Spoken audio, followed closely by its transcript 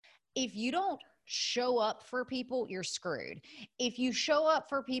if you don't show up for people, you're screwed. If you show up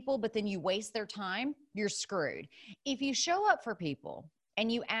for people, but then you waste their time, you're screwed. If you show up for people and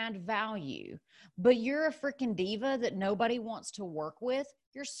you add value, but you're a freaking diva that nobody wants to work with,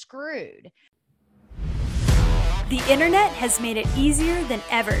 you're screwed. The internet has made it easier than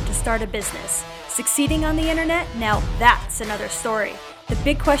ever to start a business. Succeeding on the internet, now that's another story. The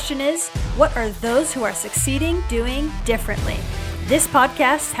big question is, what are those who are succeeding doing differently? This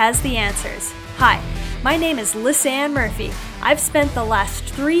podcast has the answers. Hi, my name is Lindsey Murphy. I've spent the last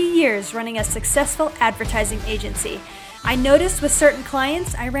 3 years running a successful advertising agency. I noticed with certain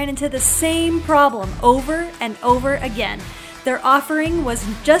clients, I ran into the same problem over and over again. Their offering was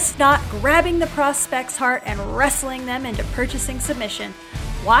just not grabbing the prospect's heart and wrestling them into purchasing submission.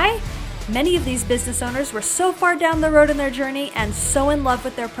 Why? Many of these business owners were so far down the road in their journey and so in love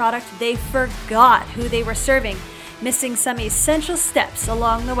with their product, they forgot who they were serving, missing some essential steps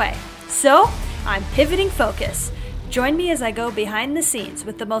along the way. So, I'm pivoting focus. Join me as I go behind the scenes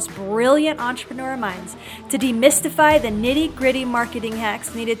with the most brilliant entrepreneur minds to demystify the nitty-gritty marketing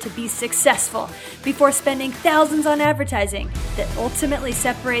hacks needed to be successful before spending thousands on advertising that ultimately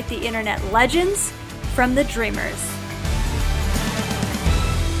separate the internet legends from the dreamers.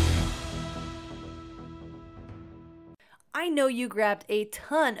 I know you grabbed a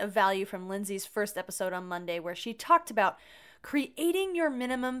ton of value from Lindsey's first episode on Monday, where she talked about creating your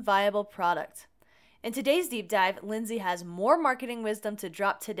minimum viable product. In today's deep dive, Lindsey has more marketing wisdom to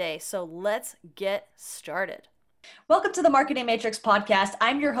drop today, so let's get started. Welcome to the Marketing Matrix podcast.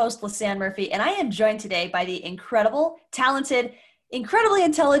 I'm your host, Lindsey Murphy, and I am joined today by the incredible, talented, incredibly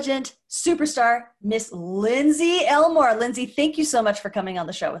intelligent superstar, Miss Lindsey Elmore. Lindsey, thank you so much for coming on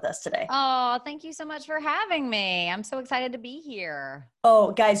the show with us today. Oh, thank you so much for having me. I'm so excited to be here.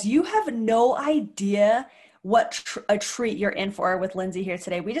 Oh, guys, you have no idea what a treat you're in for with Lindsey here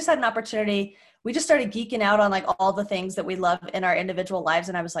today. We just had an opportunity. We just started geeking out on like all the things that we love in our individual lives.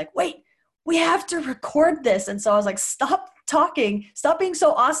 And I was like, wait, we have to record this. And so I was like, stop talking, stop being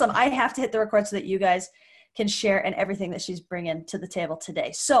so awesome. I have to hit the record so that you guys can share and everything that she's bringing to the table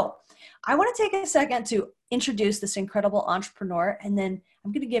today. So I want to take a second to introduce this incredible entrepreneur. And then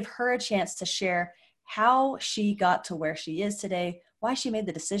I'm going to give her a chance to share how she got to where she is today, why she made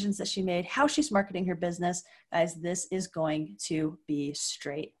the decisions that she made, how she's marketing her business. Guys, this is going to be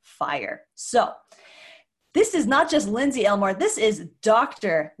straight fire. So this is not just Lindsey Elmore. This is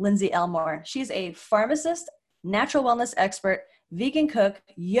Dr. Lindsey Elmore. She's a pharmacist, natural wellness expert, vegan cook,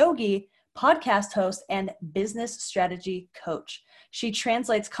 yogi, podcast host, and business strategy coach. She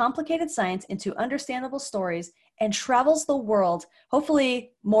translates complicated science into understandable stories and travels the world,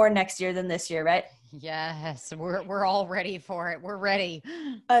 hopefully more next year than this year, right? Yes, we're all ready for it. We're ready.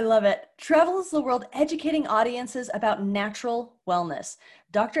 I love it. Travels the world educating audiences about natural wellness.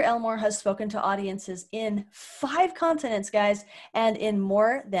 Dr. Elmore has spoken to audiences in 5 continents, guys, and in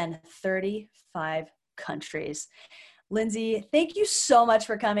more than 35 countries. Lindsey, thank you so much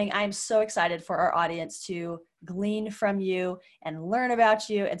for coming. I'm so excited for our audience to glean from you and learn about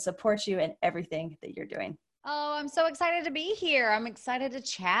you and support you in everything that you're doing. Oh, I'm so excited to be here. I'm excited to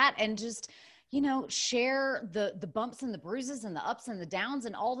chat and just, share the bumps and the bruises and the ups and the downs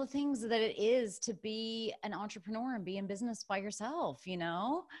and all the things that it is to be an entrepreneur and be in business by yourself,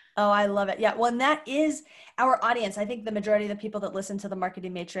 Oh, I love it. Yeah. Well, and that is our audience. I think the majority of the people that listen to the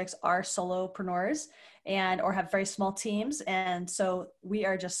Marketing Matrix are solopreneurs or have very small teams. And so we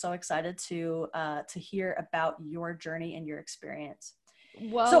are just so excited to hear about your journey and your experience.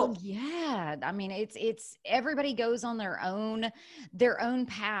 Well, yeah, I mean, it's everybody goes on their own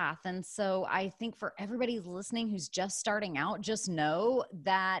path. And so I think for everybody listening who's just starting out, just know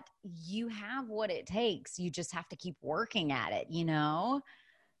that you have what it takes. You just have to keep working at it,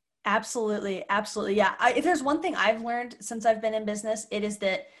 Absolutely. Absolutely. Yeah. If there's one thing I've learned since I've been in business, it is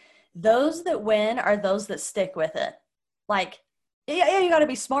that those that win are those that stick with it. Like, yeah, you got to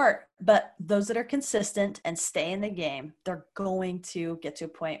be smart, but those that are consistent and stay in the game, they're going to get to a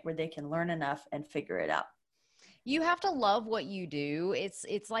point where they can learn enough and figure it out. You have to love what you do.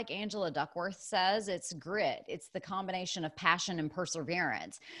 It's like Angela Duckworth says, it's grit. It's the combination of passion and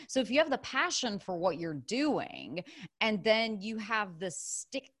perseverance. So if you have the passion for what you're doing, and then you have the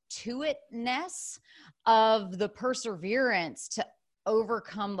stick to itness of the perseverance to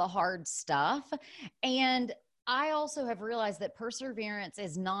overcome the hard stuff. And I also have realized that perseverance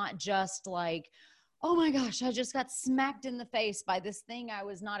is not just like, oh my gosh, I just got smacked in the face by this thing I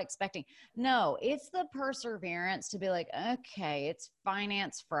was not expecting. No, it's the perseverance to be like, okay, it's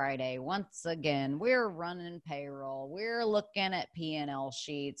Finance Friday. Once again, we're running payroll. We're looking at P&L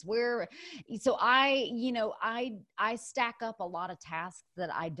sheets. So I stack up a lot of tasks that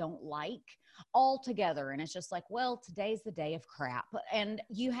I don't like all together. And it's just like, well, today's the day of crap and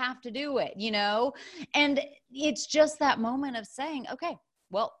you have to do it, and it's just that moment of saying, okay,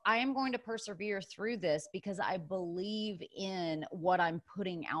 well, I am going to persevere through this because I believe in what I'm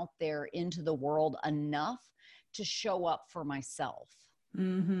putting out there into the world enough to show up for myself.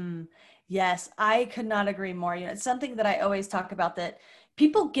 Mm-hmm. Yes, I could not agree more. It's something that I always talk about, that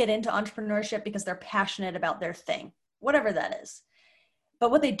people get into entrepreneurship because they're passionate about their thing, whatever that is.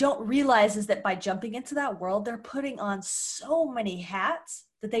 But what they don't realize is that by jumping into that world, they're putting on so many hats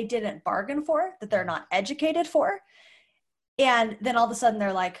that they didn't bargain for, that they're not educated for. And then all of a sudden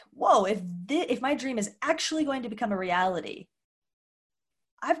they're like, whoa, if my dream is actually going to become a reality,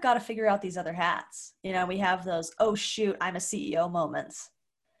 I've got to figure out these other hats. We have those, oh shoot, I'm a CEO moments.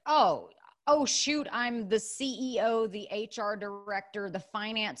 Oh shoot, I'm the CEO, the HR director, the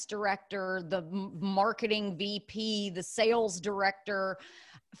finance director, the marketing VP, the sales director.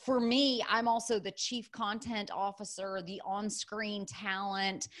 For me, I'm also the chief content officer, the on-screen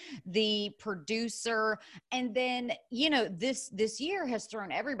talent, the producer. And then, this year has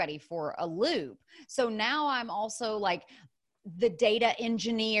thrown everybody for a loop. So now I'm also like the data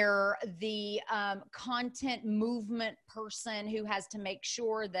engineer, the content movement person who has to make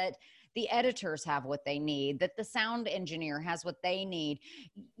sure that the editors have what they need, that the sound engineer has what they need.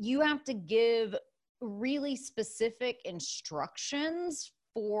 You have to give really specific instructions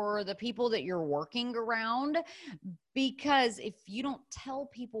for the people that you're working around, because if you don't tell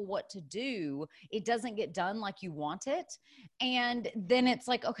people what to do, it doesn't get done like you want it. And then it's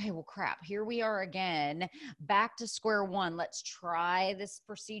like, okay, well, crap, here we are again, back to square one. Let's try this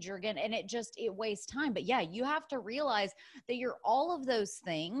procedure again. And it wastes time. But yeah, you have to realize that you're all of those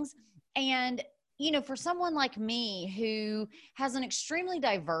things. And for someone like me who has an extremely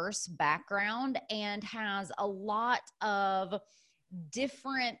diverse background and has a lot of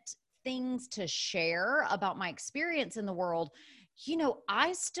different things to share about my experience in the world,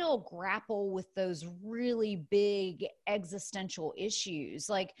 I still grapple with those really big existential issues.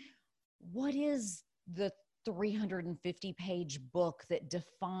 Like, what is the 350-page book that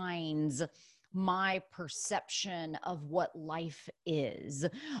defines my perception of what life is?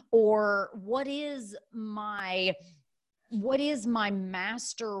 Or what is my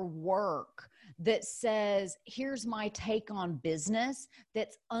master work that says, here's my take on business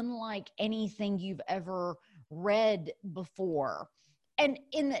that's unlike anything you've ever read before? And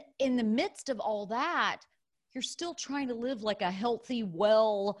in the midst of all that, you're still trying to live like a healthy,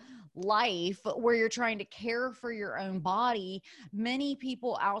 well life where you're trying to care for your own body. Many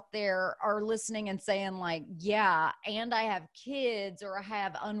people out there are listening and saying like, yeah, and I have kids, or I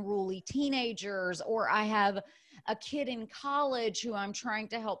have unruly teenagers, or I have a kid in college who I'm trying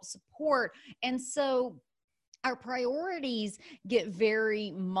to help support. And so our priorities get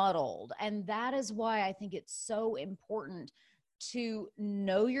very muddled. And that is why I think it's so important to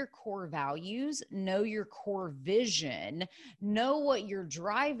know your core values, know your core vision, know what you're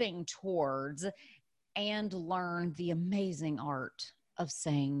driving towards, and learn the amazing art of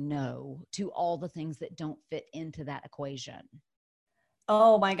saying no to all the things that don't fit into that equation.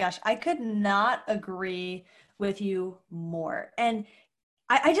 Oh my gosh, I could not agree with you more. And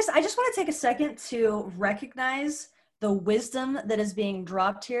I just want to take a second to recognize the wisdom that is being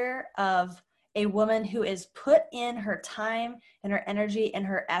dropped here of a woman who is put in her time and her energy and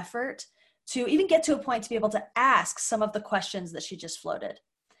her effort to even get to a point to be able to ask some of the questions that she just floated.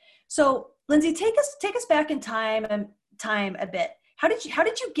 So Lindsey, take us back in time a bit. How did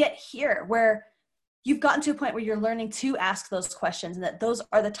you get here where you've gotten to a point where you're learning to ask those questions, and that those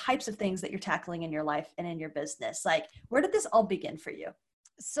are the types of things that you're tackling in your life and in your business? Like, where did this all begin for you?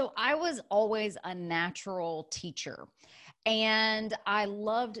 So I was always a natural teacher, and I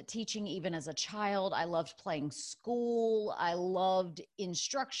loved teaching even as a child. I loved playing school. I loved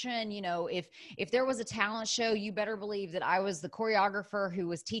instruction. If there was a talent show, you better believe that I was the choreographer who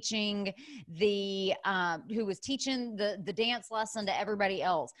was teaching the dance lesson to everybody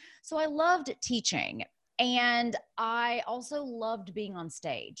else. So I loved teaching. And I also loved being on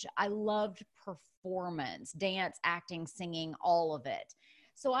stage. I loved performance, dance, acting, singing, all of it.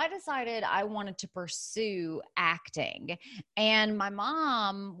 So I decided I wanted to pursue acting. And my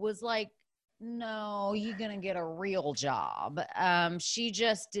mom was like, no, you're going to get a real job. She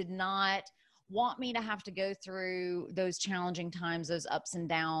just did not want me to have to go through those challenging times, those ups and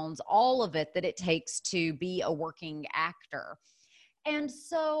downs, all of it that it takes to be a working actor. And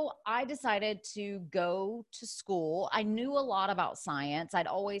so I decided to go to school. I knew a lot about science. I'd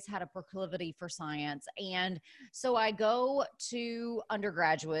always had a proclivity for science. And so I go to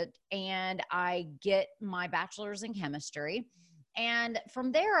undergraduate and I get my bachelor's in chemistry. And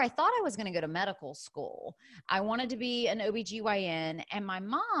from there, I thought I was going to go to medical school. I wanted to be an OBGYN, and my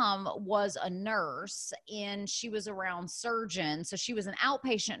mom was a nurse and she was around surgeons. So she was an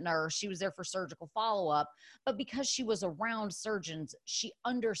outpatient nurse. She was there for surgical follow-up. But because she was around surgeons, she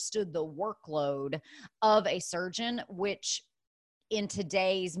understood the workload of a surgeon, which in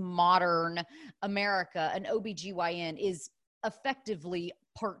today's modern America, an OBGYN is effectively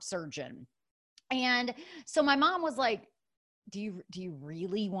part surgeon. And so my mom was like, do you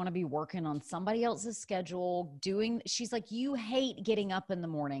really want to be working on somebody else's schedule she's like, you hate getting up in the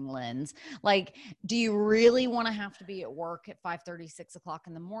morning, Linz. Like, do you really want to have to be at work at 5:30, 6 o'clock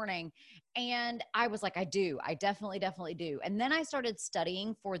in the morning? And I was like, I do. I definitely do. And then I started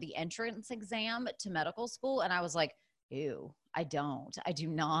studying for the entrance exam to medical school. And I was like, ew, I do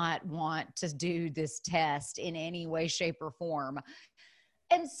not want to do this test in any way, shape, or form.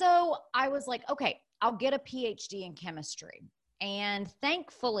 And so I was like, okay, I'll get a PhD in chemistry. And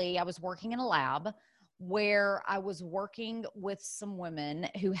thankfully, I was working in a lab where I was working with some women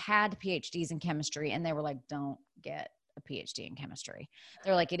who had PhDs in chemistry, and they were like, don't get a PhD in chemistry.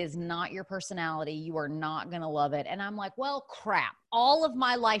 They're like, it is not your personality. You are not going to love it. And I'm like, well, crap. All of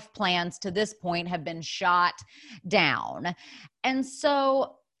my life plans to this point have been shot down. And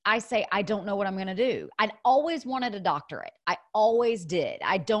so I say, I don't know what I'm going to do. I'd always wanted a doctorate. I always did.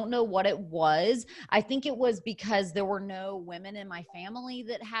 I don't know what it was. I think it was because there were no women in my family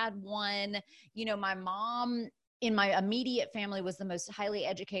that had one. You know, my mom in my immediate family was the most highly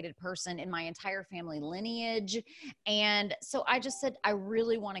educated person in my entire family lineage. And so I just said, I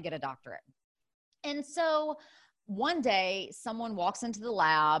really want to get a doctorate. And so one day someone walks into the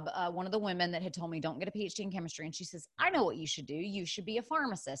lab, one of the women that had told me don't get a PhD in chemistry. And she says, I know what you should do. You should be a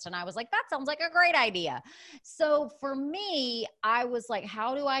pharmacist. And I was like, that sounds like a great idea. So for me, I was like,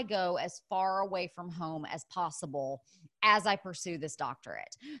 how do I go as far away from home as possible as I pursue this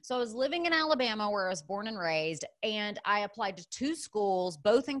doctorate? So I was living in Alabama where I was born and raised, and I applied to 2 schools,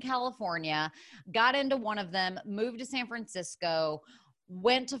 both in California, got into one of them, moved to San Francisco,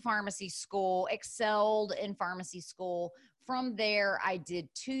 went to pharmacy school, excelled in pharmacy school. From there, I did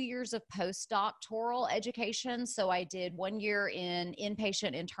 2 years of postdoctoral education. So I did 1 year in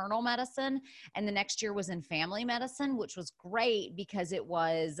inpatient internal medicine, and the next year was in family medicine, which was great because it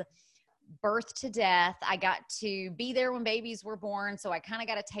was birth to death. I got to be there when babies were born. So I kind of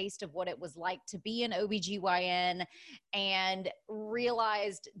got a taste of what it was like to be an OBGYN and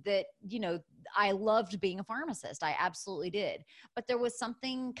realized that, you know, I loved being a pharmacist. I absolutely did. But there was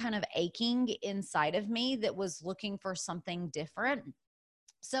something kind of aching inside of me that was looking for something different.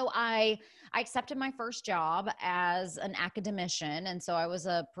 So I accepted my first job as an academician. And so I was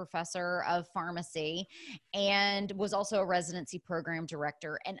a professor of pharmacy and was also a residency program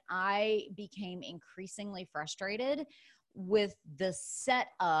director. And I became increasingly frustrated with the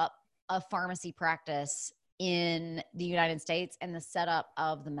setup of pharmacy practice in the United States and the setup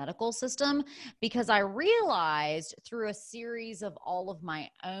of the medical system, because I realized through a series of all of my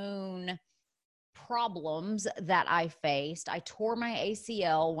own problems that I faced. I tore my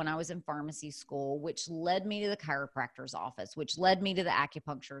ACL when I was in pharmacy school, which led me to the chiropractor's office, which led me to the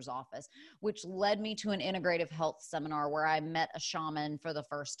acupuncturer's office, which led me to an integrative health seminar where I met a shaman for the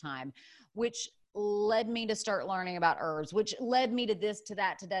first time, which led me to start learning about herbs, which led me to this, to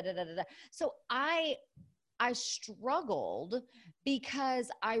that, to da, da, da, da, da. So I struggled because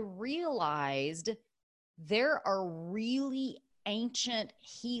I realized there are really ancient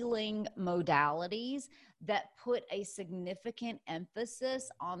healing modalities that put a significant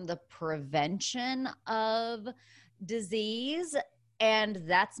emphasis on the prevention of disease. And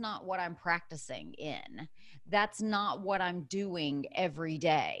that's not what I'm practicing in. That's not what I'm doing every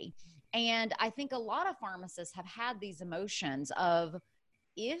day. And I think a lot of pharmacists have had these emotions of,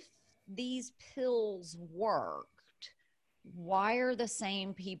 if these pills worked, why are the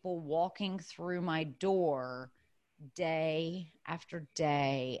same people walking through my door day after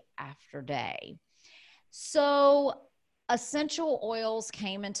day after day? So essential oils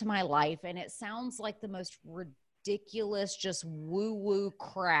came into my life, and it sounds like the most ridiculous, just woo-woo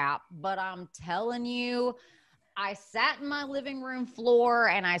crap, but I'm telling you, I sat in my living room floor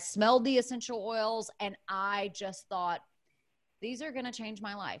and I smelled the essential oils, and I just thought, these are going to change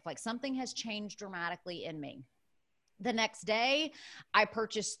my life. Like, something has changed dramatically in me. The next day, I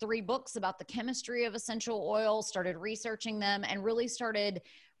purchased 3 books about the chemistry of essential oils, started researching them, and really started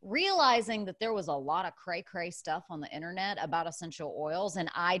realizing that there was a lot of cray stuff on the internet about essential oils. And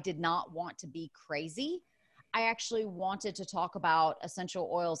I did not want to be crazy. I actually wanted to talk about essential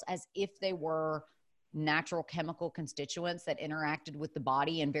oils as if they were natural chemical constituents that interacted with the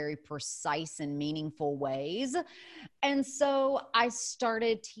body in very precise and meaningful ways. And so I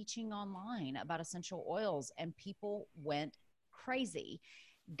started teaching online about essential oils, and people went crazy.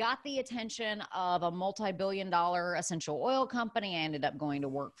 Got the attention of a multi-billion-dollar essential oil company. I ended up going to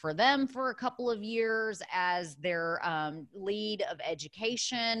work for them for a couple of years as their lead of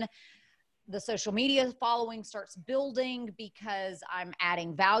education. The social media following starts building because I'm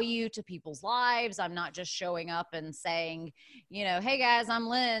adding value to people's lives. I'm not just showing up and saying, you know, hey guys, I'm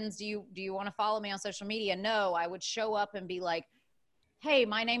Linz. Do you want to follow me on social media? No, I would show up and be like, hey,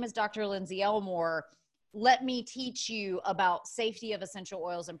 my name is Dr. Lindsey Elmore. Let me teach you about safety of essential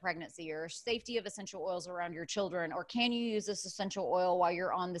oils in pregnancy, or safety of essential oils around your children, or can you use this essential oil while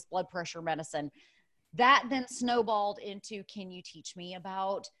you're on this blood pressure medicine? That then snowballed into, can you teach me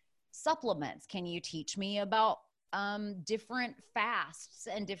about supplements? Can you teach me about different fasts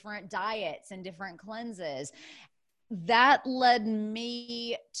and different diets and different cleanses? That led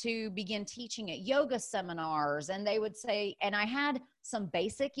me to begin teaching at yoga seminars. And they would say, and I had some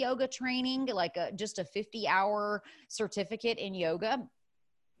basic yoga training, like just a 50-hour certificate in yoga.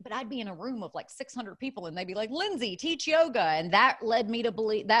 But I'd be in a room of like 600 people and they'd be like, Lindsey, teach yoga. And that led me to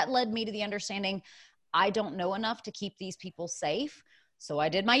the understanding I don't know enough to keep these people safe. So I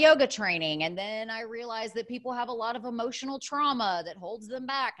did my yoga training, and then I realized that people have a lot of emotional trauma that holds them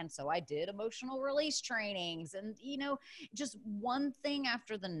back. And so I did emotional release trainings, and, you know, just one thing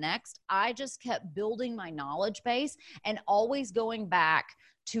after the next. I just kept building my knowledge base and always going back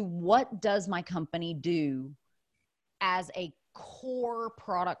to, what does my company do as a core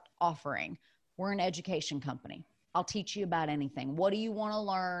product offering? We're an education company. I'll teach you about anything. What do you want to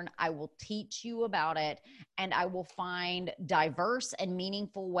learn? I will teach you about it, and I will find diverse and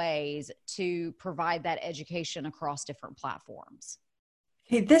meaningful ways to provide that education across different platforms.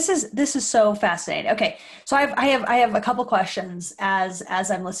 Okay, this is so fascinating. Okay, so I have a couple questions as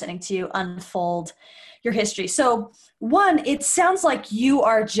I'm listening to you unfold your history. So one, it sounds like you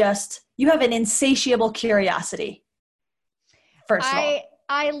have an insatiable curiosity. First of all.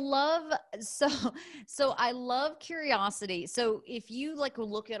 I love curiosity. So if you like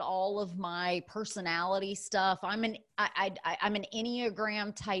look at all of my personality stuff, I'm an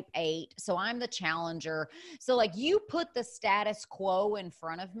Enneagram type 8. So I'm the challenger. So like, you put the status quo in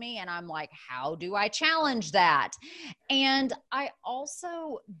front of me and I'm like, how do I challenge that? And I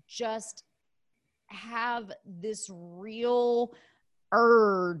also just have this real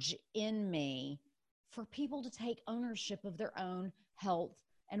urge in me for people to take ownership of their own health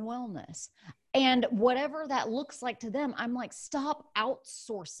and wellness. And whatever that looks like to them, I'm like, stop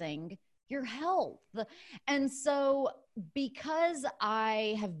outsourcing your health. And so because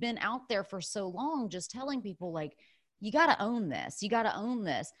I have been out there for so long, just telling people like, you got to own this. You got to own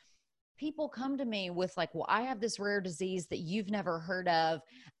this. People come to me with like, well, I have this rare disease that you've never heard of.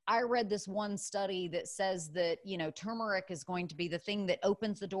 I read this one study that says that, you know, turmeric is going to be the thing that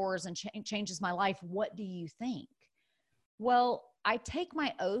opens the doors and changes my life. What do you think? Well, I take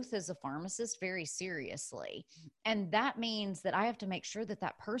my oath as a pharmacist very seriously. And that means that I have to make sure that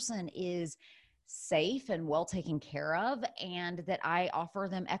that person is safe and well taken care of, and that I offer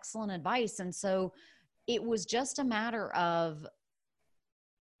them excellent advice. And so it was just a matter of,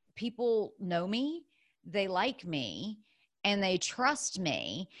 people know me, they like me, and they trust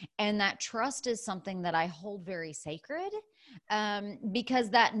me. And that trust is something that I hold very sacred, because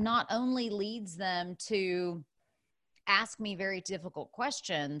that not only leads them to ask me very difficult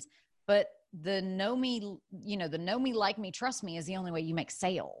questions, but the know me, like me, trust me is the only way you make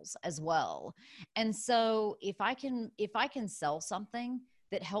sales as well. And so if I can sell something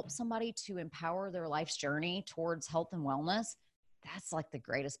that helps somebody to empower their life's journey towards health and wellness, that's like the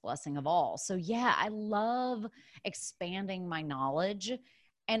greatest blessing of all. So yeah, I love expanding my knowledge.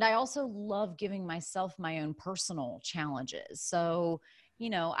 And I also love giving myself my own personal challenges. So, you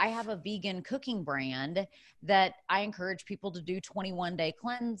know, I have a vegan cooking brand that I encourage people to do 21-day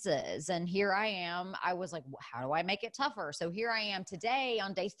cleanses. And here I am. I was like, how do I make it tougher? So here I am today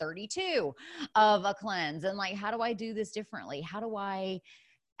on day 32 of a cleanse. And like, how do I do this differently? How do I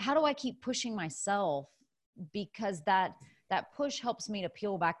keep pushing myself? Because that push helps me to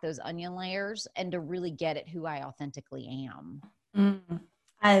peel back those onion layers and to really get at who I authentically am.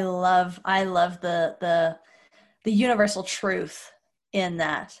 I love the universal truth in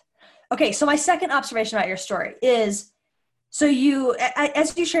that. Okay, so my second observation about your story is, so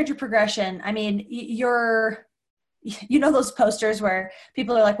as you shared your progression, I mean, those posters where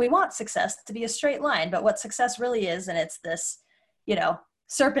people are like, we want success to be a straight line, but what success really is, and it's this,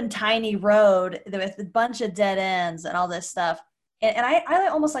 serpentine road with a bunch of dead ends and all this stuff. And I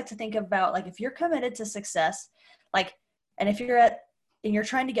almost like to think about, like, if you're committed to success, like, and if and you're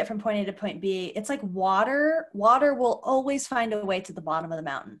trying to get from point A to point B, it's like water will always find a way to the bottom of the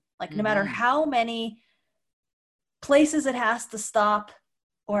mountain. Like, no matter how many places it has to stop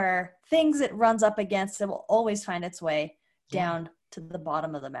or things it runs up against, it will always find its way down to the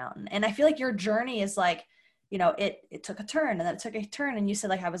bottom of the mountain. And I feel like your journey is like, it took a turn, and then it took a turn, and you said,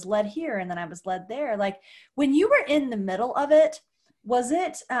 like, I was led here and then I was led there. Like, when you were in the middle of it, was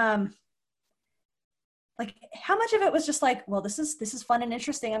it like, how much of it was just like, well, this is fun and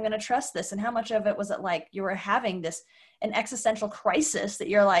interesting, I'm going to trust this, and how much of it was it like you were having an existential crisis that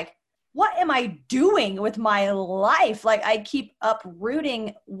you're like, what am I doing with my life? Like, I keep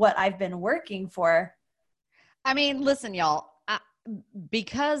uprooting what I've been working for. I mean, listen, y'all,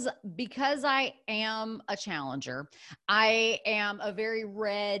 because I am a challenger, I am a very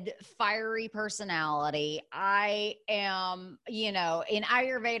red, fiery personality. I am, in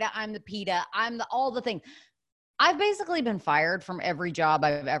Ayurveda, I'm the Pitta, all the things. I've basically been fired from every job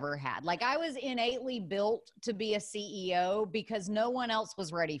I've ever had. Like, I was innately built to be a CEO because no one else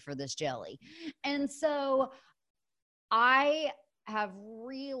was ready for this jelly. And so I have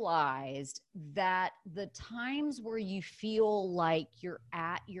realized that the times where you feel like you're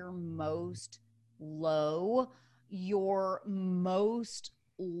at your most low, you're most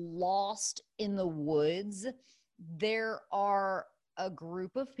lost in the woods, there are a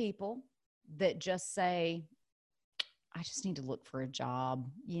group of people that just say, I just need to look for a job.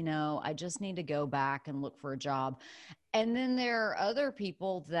 I just need to go back and look for a job. And then there are other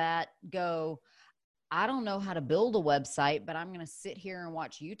people that go, I don't know how to build a website, but I'm going to sit here and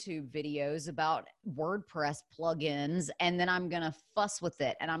watch YouTube videos about WordPress plugins. And then I'm going to fuss with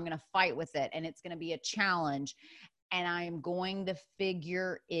it, and I'm going to fight with it. And it's going to be a challenge, and I'm going to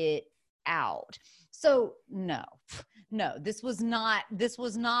figure it out. So no, this was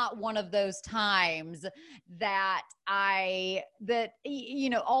not one of those times that all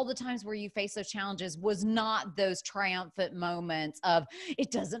the times where you face those challenges was not those triumphant moments of,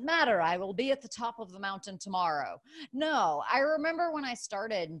 it doesn't matter, I will be at the top of the mountain tomorrow. No, I remember when I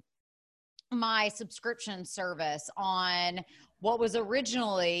started my subscription service on what was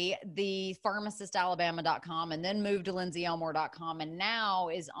originally the pharmacistalabama.com, and then moved to lindseyelmore.com, and now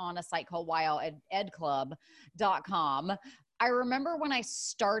is on a site called YLEdclub.com. I remember when I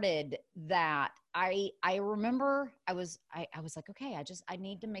started that, I remember I was like, okay, I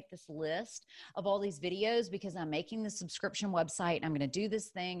need to make this list of all these videos because I'm making this subscription website and I'm going to do this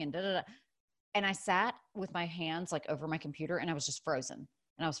thing and da-da-da. And I sat with my hands like over my computer, and I was just frozen.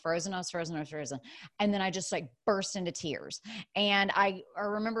 And I was frozen. And then I just like burst into tears. And I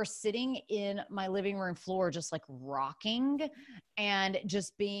remember sitting in my living room floor, just like rocking and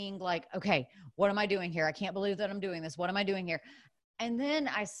just being like, okay, what am I doing here? I can't believe that I'm doing this. What am I doing here? And then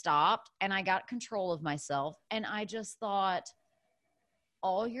I stopped and I got control of myself. And I just thought,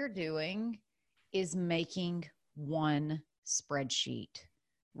 all you're doing is making one spreadsheet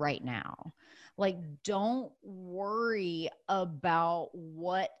right now. Like, don't worry about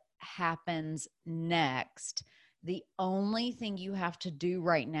what happens next. The only thing you have to do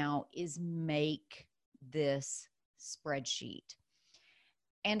right now is make this spreadsheet.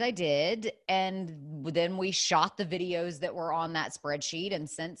 And I did. And then we shot the videos that were on that spreadsheet. And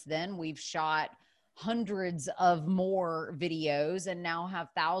since then, we've shot hundreds of more videos and now have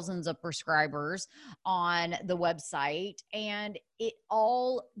thousands of prescribers on the website. And it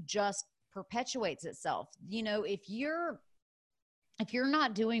all just perpetuates itself. If you're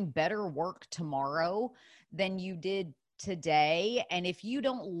not doing better work tomorrow than you did today, and if you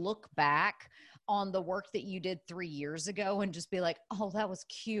don't look back on the work that you did 3 years ago and just be like, oh, that was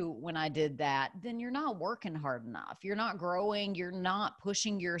cute when I did that, then you're not working hard enough. You're not growing. You're not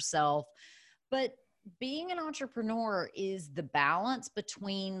pushing yourself. But being an entrepreneur is the balance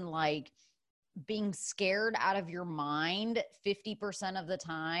between like being scared out of your mind 50% of the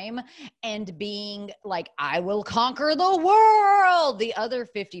time and being like, I will conquer the world the other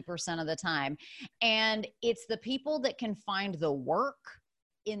 50% of the time. And it's the people that can find the work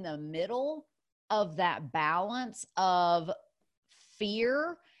in the middle of that balance of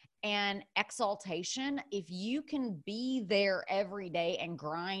fear and exaltation. If you can be there every day and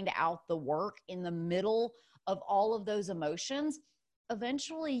grind out the work in the middle of all of those emotions,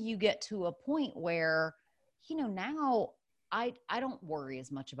 eventually you get to a point where, now I don't worry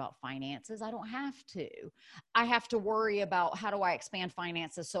as much about finances. I don't have to. I have to worry about how do I expand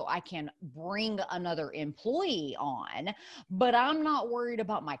finances so I can bring another employee on, but I'm not worried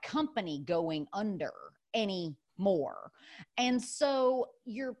about my company going under anymore. And so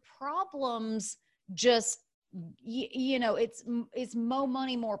your problems just, it's mo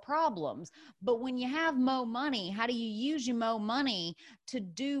money, more problems. But when you have mo money, how do you use your mo money to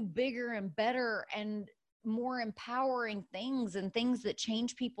do bigger and better and more empowering things and things that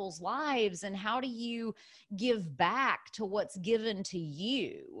change people's lives? And how do you give back to what's given to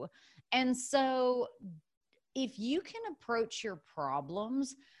you? And so if you can approach your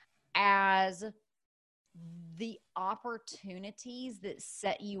problems as the opportunities that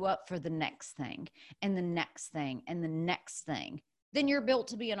set you up for the next thing and the next thing and the next thing, then you're built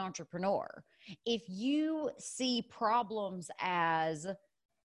to be an entrepreneur. If you see problems as,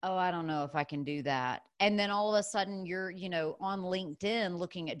 oh, I don't know if I can do that, and then all of a sudden you're, on LinkedIn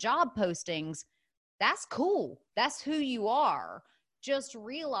looking at job postings, that's cool. That's who you are. Just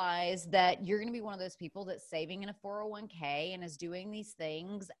realize that you're going to be one of those people that's saving in a 401k and is doing these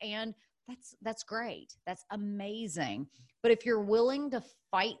things. And that's great. That's amazing. But if you're willing to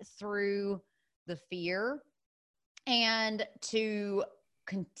fight through the fear and to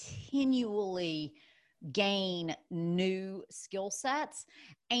continually gain new skill sets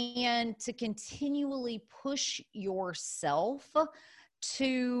and to continually push yourself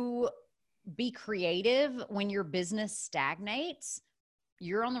to be creative when your business stagnates,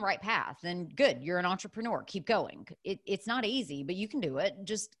 you're on the right path. Then good, you're an entrepreneur. Keep going. It's not easy, but you can do it.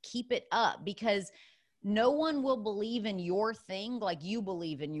 Just keep it up, because no one will believe in your thing like you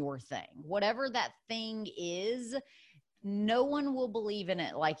believe in your thing. Whatever that thing is, no one will believe in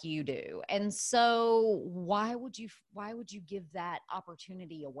it like you do. And so why would you give that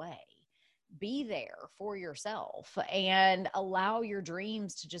opportunity away? Be there for yourself and allow your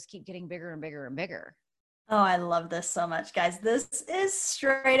dreams to just keep getting bigger and bigger and bigger. Oh, I love this so much, guys. This is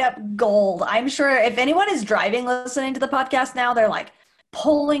straight up gold. I'm sure if anyone is driving, listening to the podcast now, they're like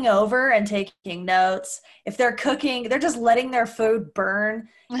pulling over and taking notes. If they're cooking, they're just letting their food burn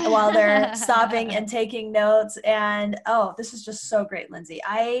while they're stopping and taking notes. And oh, this is just so great, Lindsey.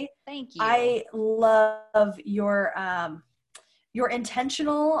 Thank you. I love your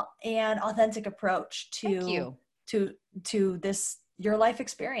intentional and authentic approach to this, your life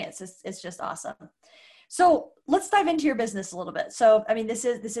experience. It's just awesome. So let's dive into your business a little bit. So, I mean, this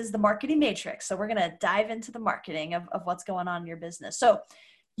is the marketing matrix. So we're going to dive into the marketing of what's going on in your business. So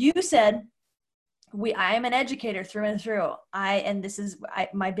you said, I am an educator through and through.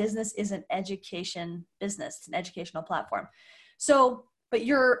 My business is an education business. It's an educational platform. So, but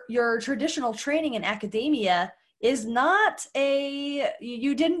your traditional training in academia is not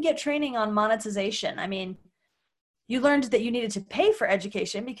you didn't get training on monetization. I mean, you learned that you needed to pay for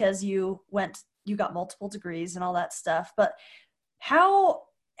education because you got multiple degrees and all that stuff. But how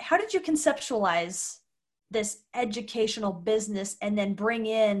did you conceptualize this educational business and then bring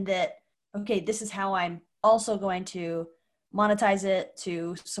in that, okay, this is how I'm also going to monetize it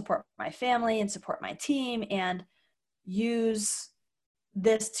to support my family and support my team and use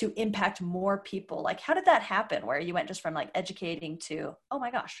this to impact more people? Like, how did that happen where you went just from like educating to, oh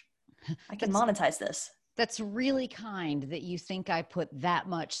my gosh, I can monetize this? That's really kind that you think I put that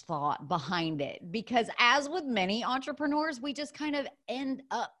much thought behind it, because as with many entrepreneurs, we just kind of end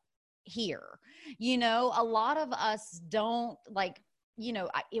up here. A lot of us don't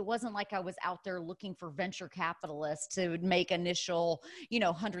it wasn't like I was out there looking for venture capitalists to make initial,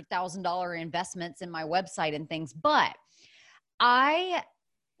 $100,000 investments in my website and things, but I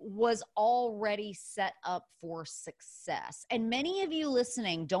was already set up for success. And many of you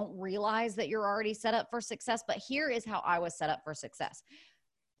listening don't realize that you're already set up for success, but here is how I was set up for success.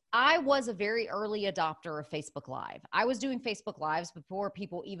 I was a very early adopter of Facebook Live. I was doing Facebook Lives before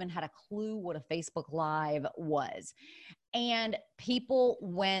people even had a clue what a Facebook Live was. And people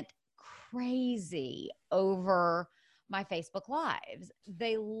went crazy over my Facebook Lives.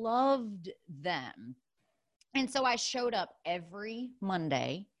 They loved them. And so I showed up every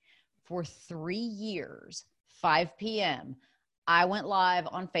Monday for 3 years, 5 p.m. I went live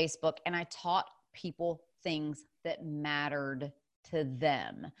on Facebook and I taught people things that mattered to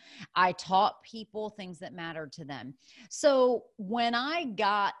them. I taught people things that mattered to them. So when I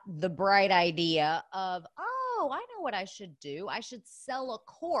got the bright idea of, oh, I know what I should do. I should sell a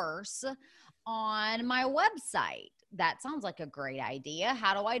course on my website. That sounds like a great idea.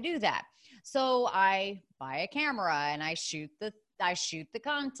 How do I do that? So I buy a camera and I shoot I shoot the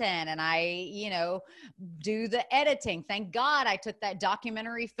content and I, do the editing. Thank God I took that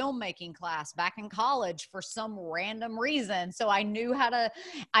documentary filmmaking class back in college for some random reason. So I knew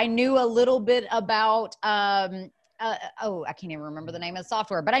a little bit about, I can't even remember the name of the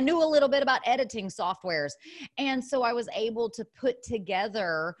software, but I knew a little bit about editing softwares. And so I was able to put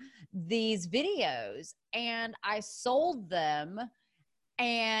together these videos and I sold them.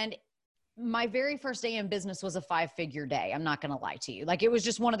 And my very first day in business was a 5-figure day. I'm not going to lie to you. Like, it was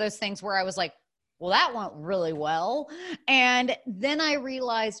just one of those things where I was like, well, that went really well. And then I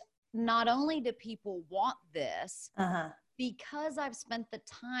realized, not only do people want this, because I've spent the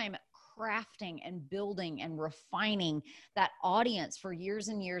time crafting and building and refining that audience for years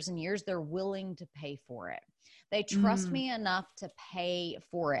and years and years, they're willing to pay for it. They trust me enough to pay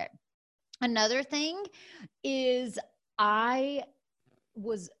for it. Another thing is I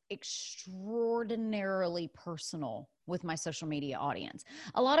was extraordinarily personal with my social media audience.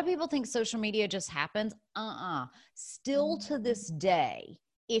 A lot of people think social media just happens. Still to this day,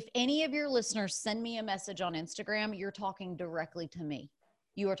 if any of your listeners send me a message on Instagram, you're talking directly to me.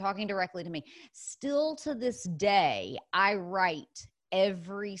 You are talking directly to me. Still to this day, I write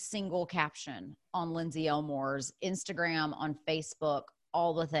every single caption on Lindsey Elmore's Instagram, on Facebook,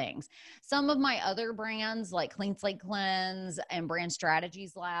 all the things. Some of my other brands like Clean Slate Cleanse and Brand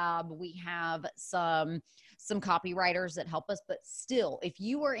Strategies Lab, we have some copywriters that help us, but still, if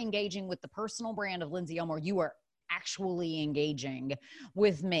you are engaging with the personal brand of Lindsey Elmore, you are actually engaging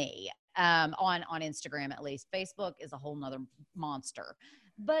with me on Instagram. At least Facebook is a whole nother monster.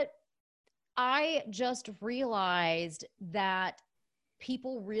 But I just realized that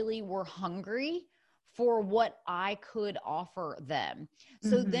people really were hungry for what I could offer them.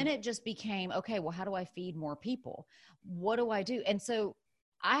 So then it just became, okay, well, how do I feed more people? What do I do? And so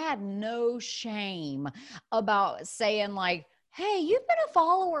I had no shame about saying like, hey, you've been a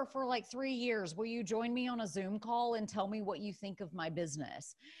follower for like 3 years. Will you join me on a Zoom call and tell me what you think of my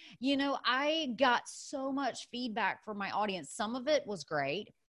business? I got so much feedback from my audience. Some of it was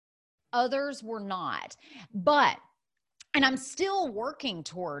great. Others were not. And I'm still working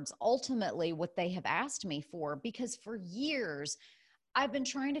towards ultimately what they have asked me for, because for years I've been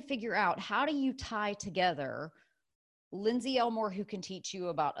trying to figure out, how do you tie together Lindsey Elmore, who can teach you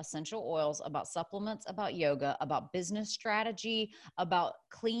about essential oils, about supplements, about yoga, about business strategy, about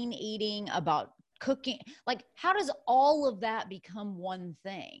clean eating, about cooking. Like, how does all of that become one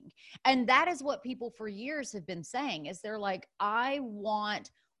thing? And that is what people for years have been saying, is they're like, I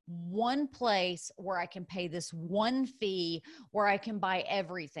want one place where I can pay this one fee, where I can buy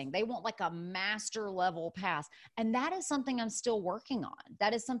everything. They want like a master level pass. And that is something I'm still working on.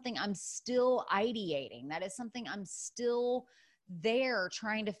 That is something I'm still ideating. That is something I'm still there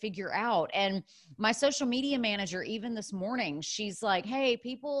trying to figure out. And my social media manager, even this morning, she's like, hey,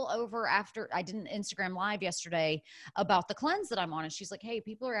 people over, after I did an Instagram live yesterday about the cleanse that I'm on. And she's like, hey,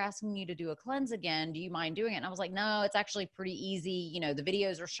 people are asking you to do a cleanse again. Do you mind doing it? And I was like, no, it's actually pretty easy. The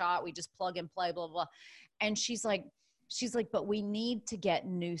videos are shot. We just plug and play, blah, blah, blah. And she's like, but we need to get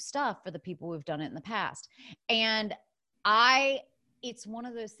new stuff for the people who've done it in the past. And it's one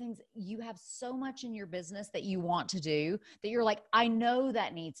of those things, you have so much in your business that you want to do that you're like, I know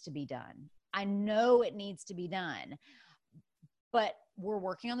that needs to be done. I know it needs to be done, but we're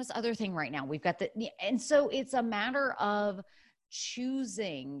working on this other thing right now. We've got and so it's a matter of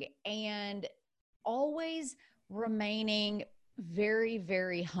choosing and always remaining very,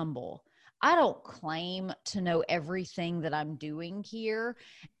 very humble. I don't claim to know everything that I'm doing here.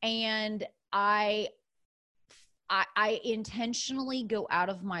 And I intentionally go out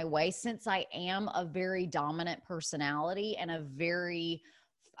of my way, since I am a very dominant personality and I'm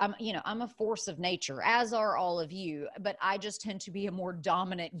a force of nature, as are all of you, but I just tend to be a more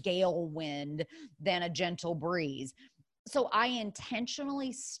dominant gale wind than a gentle breeze. So I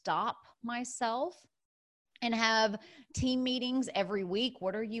intentionally stop myself and have team meetings every week.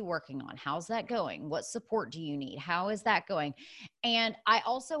 What are you working on? How's that going? What support do you need? How is that going? And I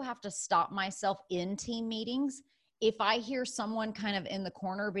also have to stop myself in team meetings if I hear someone kind of in the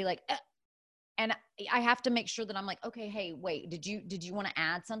corner be like, and I have to make sure that I'm like, okay, hey, wait, did you want to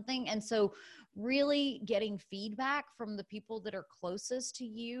add something? And so really getting feedback from the people that are closest to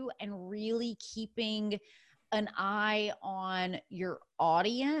you and really keeping an eye on your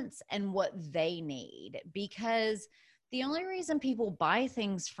audience and what they need, because the only reason people buy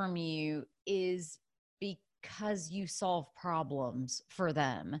things from you is because you solve problems for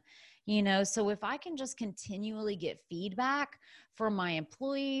them. So if I can just continually get feedback from my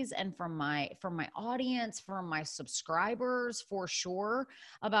employees and from my audience, from my subscribers, for sure,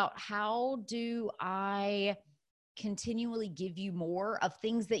 about how do I continually give you more of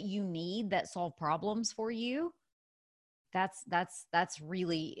things that you need that solve problems for you, that's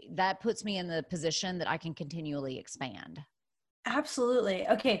really, that puts me in the position that I can continually expand. Absolutely.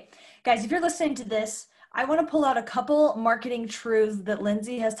 Okay, guys, if you're listening to this, I want to pull out a couple marketing truths that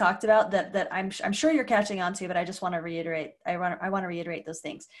Lindsey has talked about that I'm sure you're catching on to, but I just want to reiterate. I want to reiterate those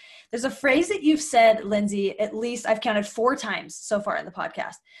things. There's a phrase that you've said, Lindsey, at least I've counted 4 times so far in the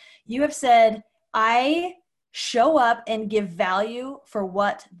podcast. You have said, I show up and give value for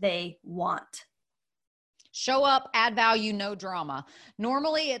what they want. Show up, add value, no drama.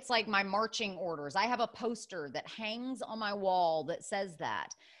 Normally it's like my marching orders. I have a poster that hangs on my wall that says that.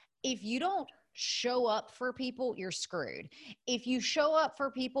 If you don't show up for people, you're screwed. If you show up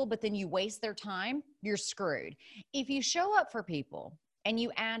for people, but then you waste their time, you're screwed. If you show up for people and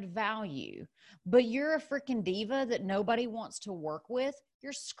you add value, but you're a freaking diva that nobody wants to work with,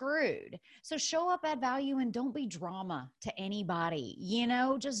 you're screwed. So show up, add value, and don't be drama to anybody.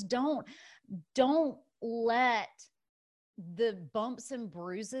 Just don't let the bumps and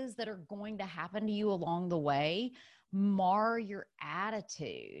bruises that are going to happen to you along the way mar your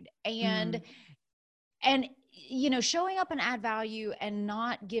attitude. And showing up and add value and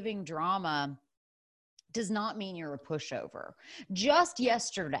not giving drama does not mean you're a pushover. Just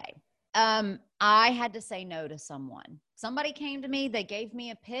yesterday, I had to say no to someone. Somebody came to me, they gave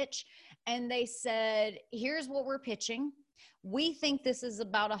me a pitch, and they said, here's what we're pitching. We think this is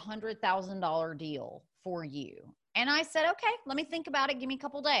about $100,000 deal for you. And I said, okay, let me think about it. Give me a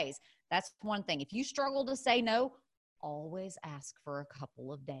couple days. That's one thing. If you struggle to say no, always ask for a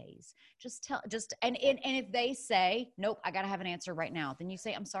couple of days. And if they say, nope, I got to have an answer right now, then you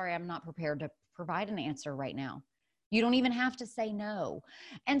say, I'm sorry, I'm not prepared to provide an answer right now. You don't even have to say no.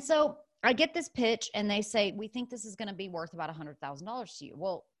 And so I get this pitch and they say, we think this is going to be worth about $100,000 to you.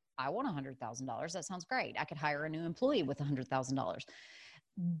 Well, I want $100,000. That sounds great. I could hire a new employee with $100,000.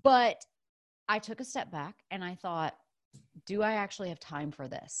 But I took a step back and I thought, do I actually have time for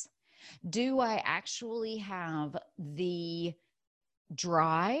this? Do I actually have the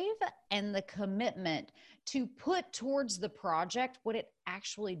drive and the commitment to put towards the project what it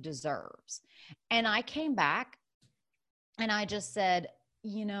actually deserves? And I came back and I just said,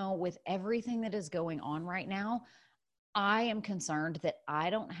 with everything that is going on right now, I am concerned that I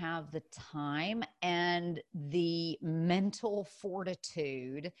don't have the time and the mental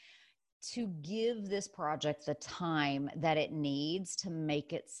fortitude to give this project the time that it needs to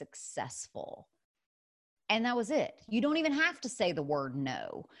make it successful. And that was it. You don't even have to say the word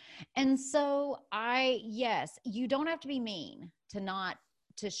no. And so yes, you don't have to be mean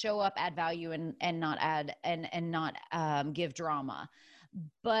to show up, add value, and not add and not give drama.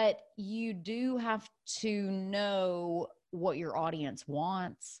 But you do have to know what your audience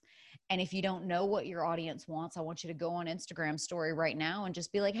wants. And if you don't know what your audience wants, I want you to go on Instagram story right now and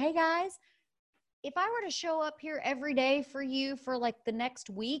just be like, hey guys, if I were to show up here every day for you for like the next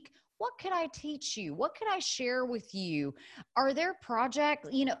week, what could I teach you? What could I share with you? Are there projects,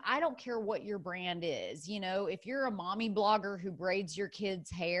 I don't care what your brand is. If you're a mommy blogger who braids your kids'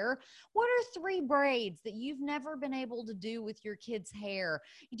 hair, what are 3 braids that you've never been able to do with your kids' hair?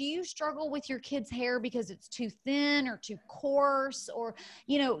 Do you struggle with your kids' hair because it's too thin or too coarse or,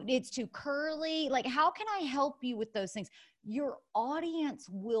 it's too curly? Like, how can I help you with those things? Your audience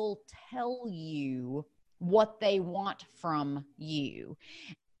will tell you what they want from you.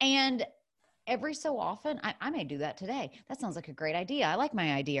 And every so often, I may do that today. That sounds like a great idea. I like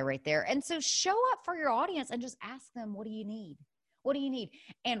my idea right there. And so show up for your audience and just ask them, what do you need? What do you need?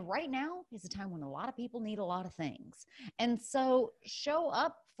 And right now is a time when a lot of people need a lot of things. And so show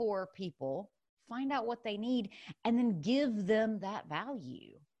up for people, find out what they need, and then give them that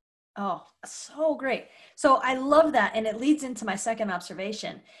value. Oh, so great. So I love that. And it leads into my second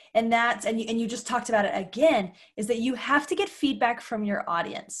observation. And that's, and you just talked about it again, is that you have to get feedback from your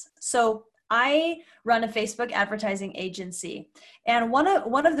audience. So I run a Facebook advertising agency. And one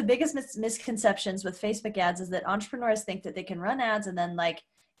of the biggest misconceptions with Facebook ads is that entrepreneurs think that they can run ads and then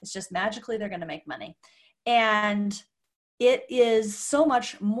it's just magically they're going to make money. And it is so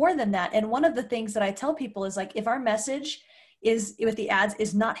much more than that. And one of the things that I tell people is if our message is with the ads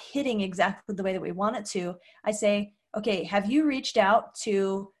is not hitting exactly the way that we want it to, I say, okay, have you reached out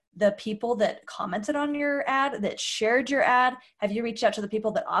to the people that commented on your ad, that shared your ad? Have you reached out to the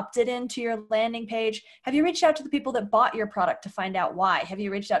people that opted into your landing page? Have you reached out to the people that bought your product to find out why? Have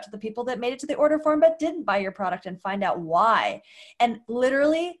you reached out to the people that made it to the order form but didn't buy your product and find out why? And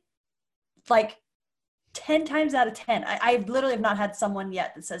literally 10 times out of 10, I literally have not had someone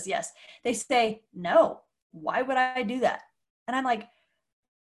yet that says yes. They say, no, why would I do that? And I'm like,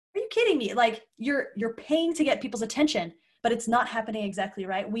 are you kidding me? Like you're paying to get people's attention, but it's not happening exactly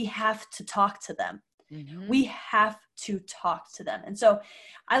right. We have to talk to them. Mm-hmm. We have to talk to them. And so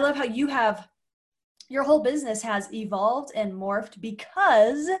I love how your whole business has evolved and morphed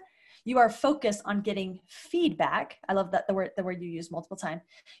because you are focused on getting feedback. I love that the word you use multiple times.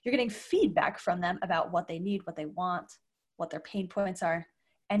 You're getting feedback from them about what they need, what they want, what their pain points are.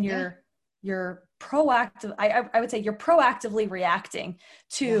 And you're proactive. I would say you're proactively reacting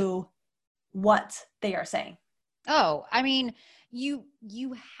to what they are saying. Oh, I mean, you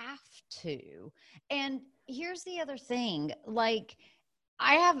have to. And here's the other thing. Like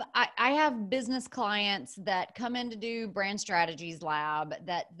I have business clients that come in to do brand strategies lab.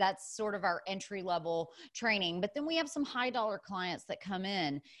 That's sort of our entry level training. But then we have some high dollar clients that come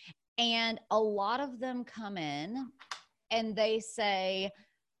in, and a lot of them come in and they say,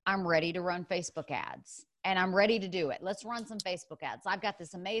 I'm ready to run Facebook ads. And I'm ready to do it. Let's run some Facebook ads. I've got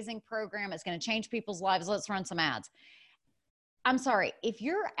this amazing program. It's going to change people's lives. Let's run some ads. I'm sorry, if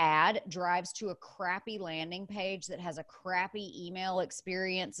your ad drives to a crappy landing page that has a crappy email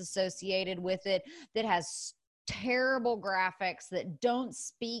experience associated with it, that has terrible graphics, that don't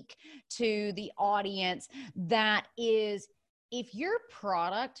speak to the audience, that is, if your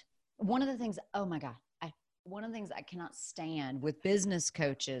product, one of the things, oh my God, one of the things I cannot stand with business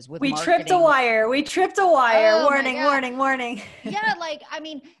coaches, with we marketing. tripped a wire. Oh warning. Yeah. Like, I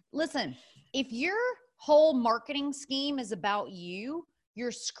mean, listen, if your whole marketing scheme is about you,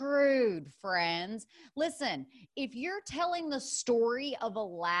 you're screwed, friends. Listen, if you're telling the story of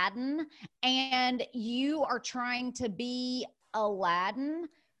Aladdin and you are trying to be Aladdin,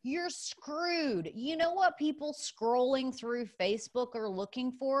 you're screwed. You know what people scrolling through Facebook are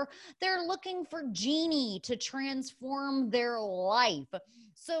looking for? They're looking for Genie to transform their life.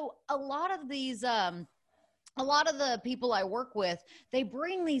 So a lot of the people I work with, they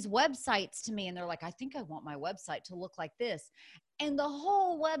bring these websites to me and they're like, I think I want my website to look like this. And the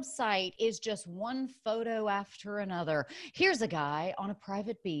whole website is just one photo after another. Here's a guy on a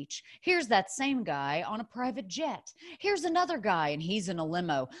private beach. Here's that same guy on a private jet. Here's another guy and he's in a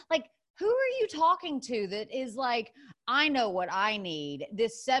limo. Like, who are you talking to that is like, I know what I need,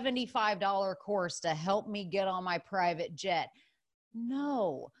 this $75 course to help me get on my private jet?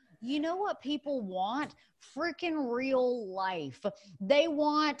 No. You know what people want? Freaking real life. They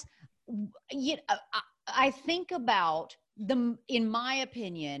want, I think about in my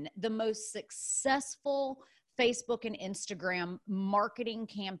opinion, the most successful Facebook and Instagram marketing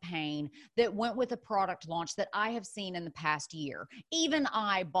campaign that went with a product launch that I have seen in the past year. Even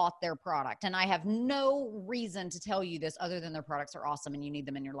I bought their product, and I have no reason to tell you this other than their products are awesome and you need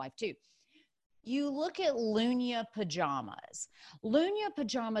them in your life too. You look at Lunya pajamas. Lunya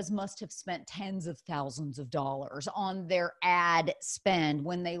pajamas must have spent tens of thousands of dollars on their ad spend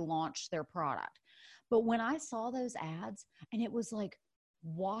when they launched their product. But when I saw those ads and it was like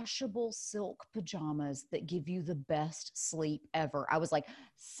washable silk pajamas that give you the best sleep ever, I was like,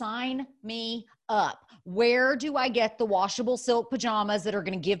 sign me up. Where do I get the washable silk pajamas that are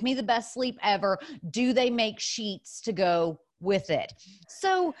going to give me the best sleep ever? Do they make sheets to go with it?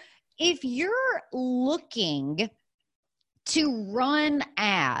 So if you're looking to run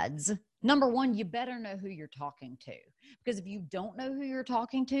ads, number one, you better know who you're talking to. Because if you don't know who you're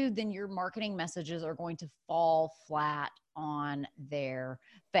talking to, then your marketing messages are going to fall flat on their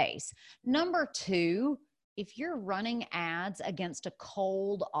face. Number two, if you're running ads against a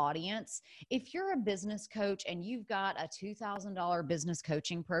cold audience, if you're a business coach and you've got a $2,000 business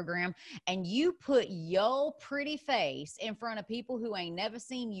coaching program and you put your pretty face in front of people who ain't never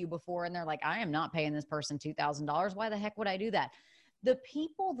seen you before and they're like, I am not paying this person $2,000. Why the heck would I do that? The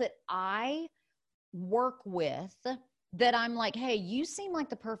people that I work with that I'm like, hey, you seem like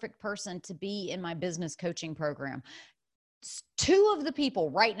the perfect person to be in my business coaching program. Two of the people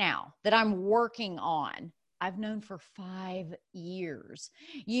right now that I'm working on, I've known for 5 years,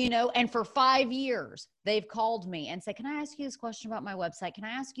 and for 5 years, they've called me and said, can I ask you this question about my website? Can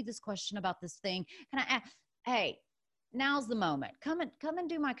I ask you this question about this thing? Can I ask, hey, now's the moment. Come and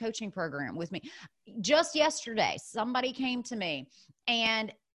do my coaching program with me. Just yesterday, somebody came to me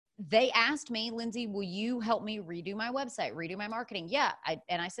and they asked me, Lindsey, will you help me redo my website, redo my marketing? Yeah.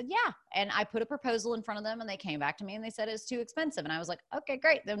 I said, yeah. And I put a proposal in front of them and they came back to me and they said it's too expensive. And I was like, okay,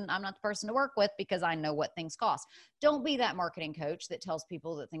 great. Then I'm not the person to work with because I know what things cost. Don't be that marketing coach that tells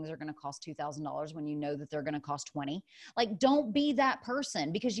people that things are going to cost $2,000 when you know that they're going to cost 20. Like, don't be that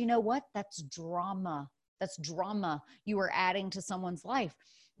person, because you know what? That's drama. That's drama you are adding to someone's life.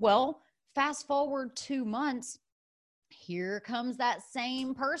 Well, fast forward 2 months, here comes that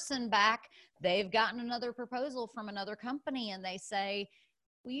same person back. They've gotten another proposal from another company and they say,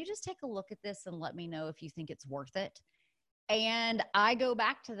 will you just take a look at this and let me know if you think it's worth it? And I go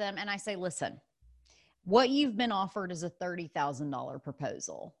back to them and I say, listen, what you've been offered is a $30,000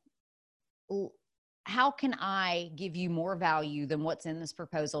 proposal. How can I give you more value than what's in this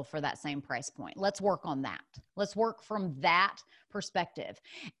proposal for that same price point? Let's work on that. Let's work from that perspective.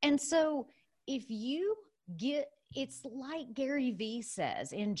 And so if you get, it's like Gary Vee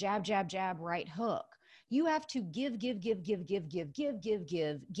says in Jab, Jab, Jab, Right Hook. You have to give, and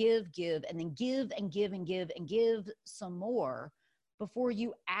then give some more before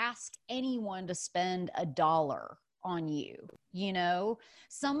you ask anyone to spend $1 on you. You know,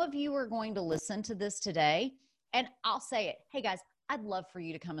 some of you are going to listen to this today, and I'll say it. Hey guys, I'd love for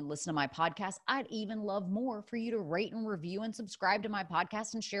you to come and listen to my podcast. I'd even love more for you to rate and review and subscribe to my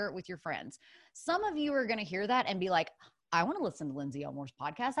podcast and share it with your friends. Some of you are going to hear that and be like, I want to listen to Lindsey Elmore's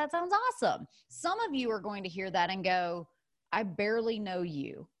podcast. That sounds awesome. Some of you are going to hear that and go, I barely know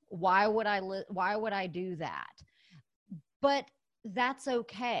you. Why would I do that? But that's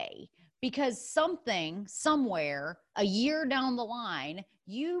okay, because something, somewhere, a year down the line,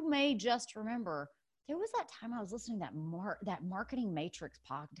 you may just remember, there was that time I was listening to that Marketing Matrix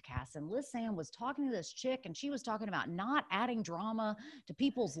podcast, and Liz Sam was talking to this chick, and she was talking about not adding drama to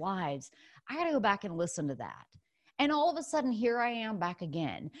people's lives. I got to go back and listen to that. And all of a sudden, here I am back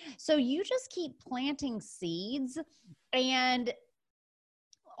again. So you just keep planting seeds and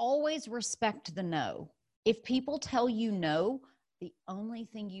always respect the no. If people tell you no, the only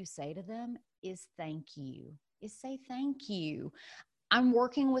thing you say to them is thank you, is say thank you. I'm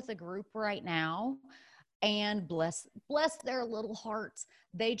working with a group right now, and bless their little hearts.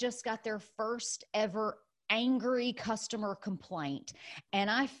 They just got their first ever angry customer complaint. And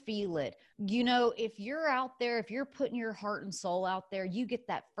I feel it. You know, if you're out there, if you're putting your heart and soul out there, you get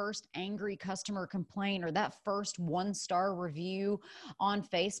that first angry customer complaint or that first 1-star review on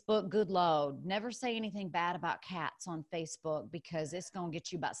Facebook. Good Lord, never say anything bad about cats on Facebook, because it's going to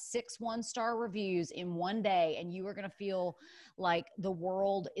get you about 6 1-star reviews in one day. And you are going to feel like the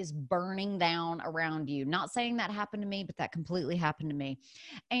world is burning down around you. Not saying that happened to me, but that completely happened to me.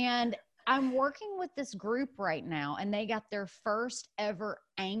 And I'm working with this group right now, and they got their first ever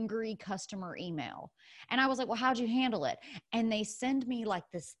angry customer email. And I was like, well, how'd you handle it? And they send me like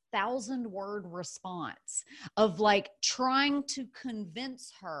this 1,000-word response of like trying to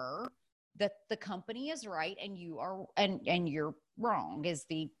convince her that the company is right and you are, and you're wrong, is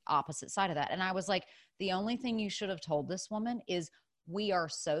the opposite side of that. And I was like, the only thing you should have told this woman is, we are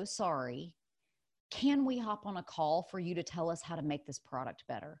so sorry. Can we hop on a call for you to tell us how to make this product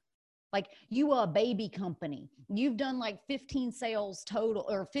better? Like, you are a baby company. You've done like 15 sales total,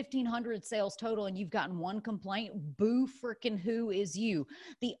 or 1,500 sales total, and you've gotten one complaint. Boo freaking who is you?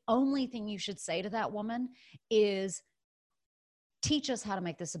 The only thing you should say to that woman is, teach us how to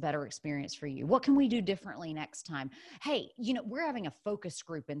make this a better experience for you. What can we do differently next time? Hey, you know, we're having a focus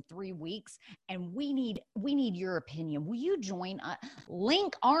group in 3 weeks, and we need your opinion. Will you join us?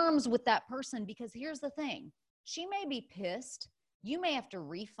 Link arms with that person, because here's the thing. She may be pissed. You may have to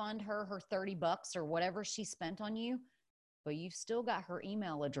refund her $30 or whatever she spent on you, but you've still got her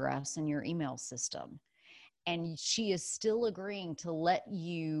email address in your email system. And she is still agreeing to let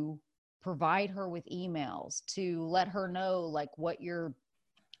you provide her with emails, to let her know like what your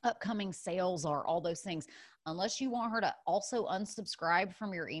upcoming sales are, all those things. Unless you want her to also unsubscribe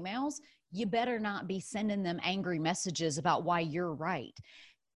from your emails, you better not be sending them angry messages about why you're right.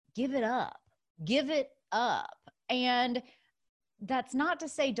 Give it up. Give it up. And that's not to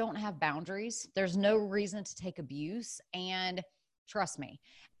say don't have boundaries. There's no reason to take abuse. And trust me,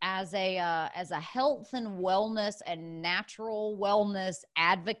 as a health and wellness and natural wellness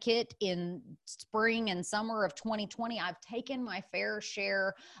advocate in spring and summer of 2020, I've taken my fair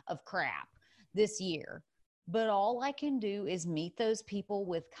share of crap this year. But all I can do is meet those people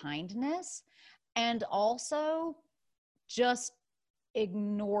with kindness, and also just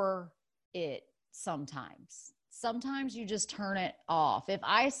ignore it sometimes. Sometimes you just turn it off. If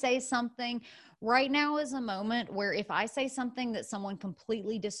I say something, right now is a moment where if I say something that someone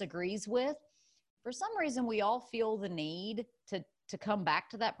completely disagrees with, for some reason, we all feel the need to come back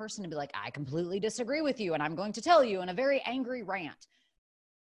to that person and be like, I completely disagree with you, and I'm going to tell you in a very angry rant.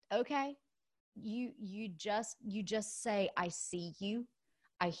 Okay. You just say, I see you.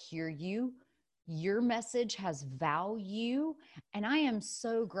 I hear you. Your message has value. And I am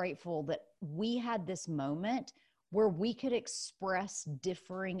so grateful that we had this moment where we could express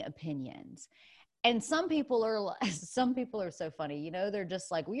differing opinions. And some people are so funny. You know, they're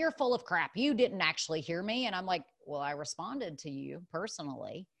just like, well, you're full of crap. You didn't actually hear me. And I'm like, well, I responded to you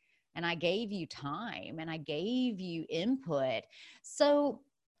personally, and I gave you time, and I gave you input. So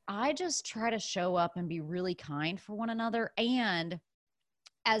I just try to show up and be really kind for one another. And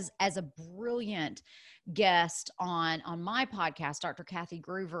as a brilliant guest on my podcast, Dr. Kathy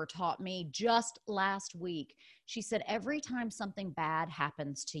Groover taught me just last week. She said, every time something bad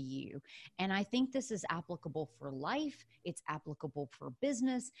happens to you, and I think this is applicable for life, it's applicable for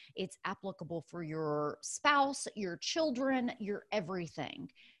business, it's applicable for your spouse, your children, your everything.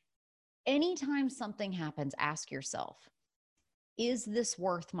 Anytime something happens, ask yourself, is this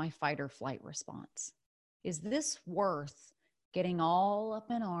worth my fight or flight response? Is this worth getting all up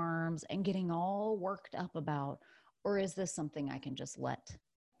in arms and getting all worked up about? Or is this something I can just let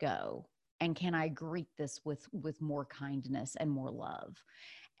go? And can I greet this with more kindness and more love?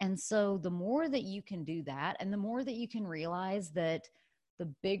 And so the more that you can do that, and the more that you can realize that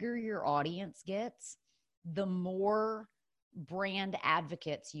the bigger your audience gets, the more brand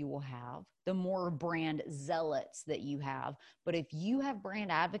advocates you will have, the more brand zealots that you have. But if you have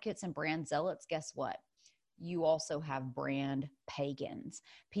brand advocates and brand zealots, guess what? You also have brand pagans,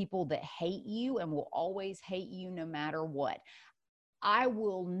 people that hate you and will always hate you no matter what. I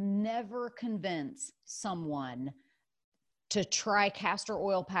will never convince someone to try castor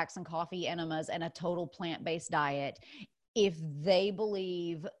oil packs and coffee enemas and a total plant-based diet if they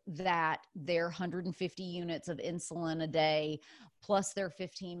believe that their 150 units of insulin a day, plus their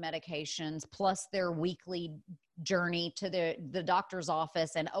 15 medications, plus their weekly journey to the doctor's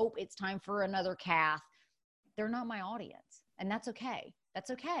office, and it's time for another cath, they're not my audience. And that's okay. That's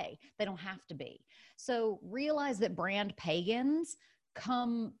okay. They don't have to be. So realize that brand pagans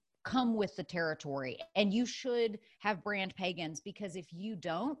come with the territory, and you should have brand pagans, because if you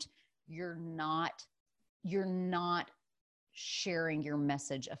don't, you're not sharing your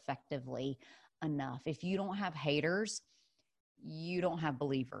message effectively enough. If you don't have haters, you don't have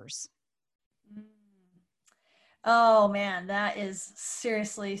believers. Oh man, that is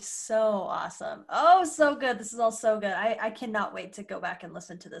seriously so awesome. Oh, so good. This is all so good. I cannot wait to go back and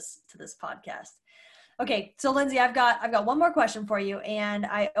listen to this podcast. Okay, so Lindsey, I've got one more question for you, and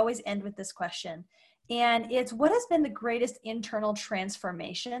I always end with this question. And it's, what has been the greatest internal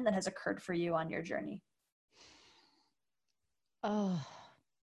transformation that has occurred for you on your journey? Oh,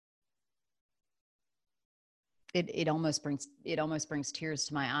 it almost brings tears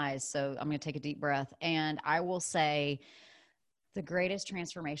to my eyes. So I'm going to take a deep breath. And I will say the greatest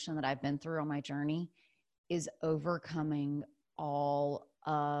transformation that I've been through on my journey is overcoming all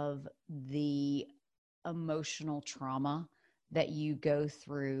of the emotional trauma that you go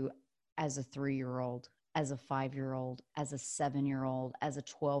through as a 3-year-old, as a 5-year-old, as a 7-year-old, as a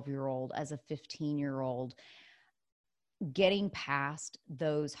 12-year-old, as a 15-year-old. Getting past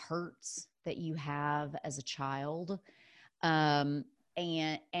those hurts that you have as a child. And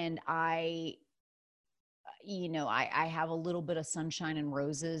I, I have a little bit of sunshine and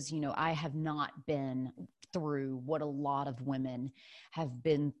roses. I have not been through what a lot of women have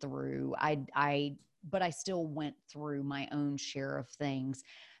been through. But I still went through my own share of things.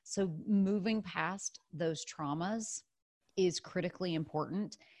 So moving past those traumas is critically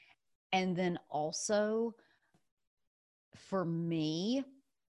important. And then also, for me,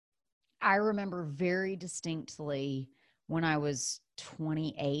 I remember very distinctly when I was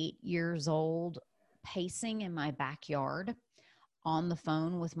 28 years old, pacing in my backyard on the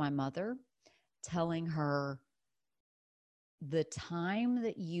phone with my mother, telling her, the time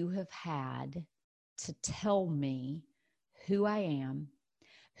that you have had to tell me who I am,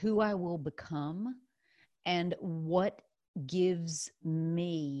 who I will become, and what gives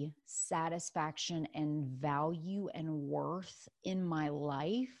me satisfaction and value and worth in my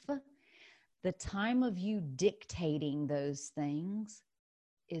life, the time of you dictating those things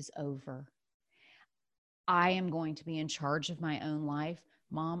is over. I am going to be in charge of my own life.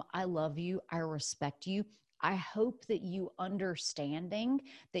 Mom, I love you. I respect you. I hope that you understanding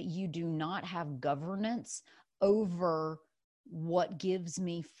that you do not have governance over what gives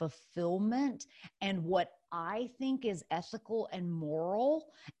me fulfillment and what I think is ethical and moral,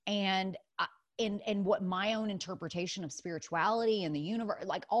 and what my own interpretation of spirituality and the universe,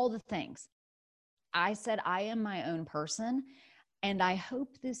 like all the things. I said, I am my own person. And I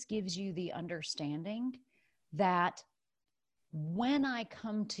hope this gives you the understanding that when I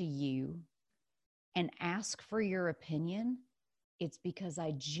come to you and ask for your opinion, it's because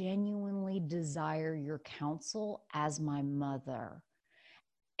I genuinely desire your counsel as my mother.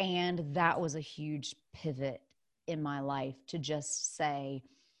 And that was a huge pivot in my life, to just say,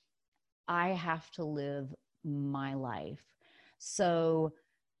 I have to live my life. So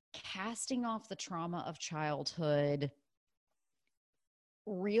casting off the trauma of childhood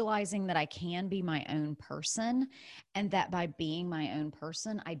realizing that I can be my own person, and that by being my own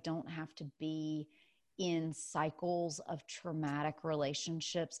person, I don't have to be in cycles of traumatic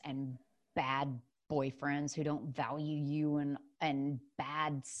relationships and bad boyfriends who don't value you, and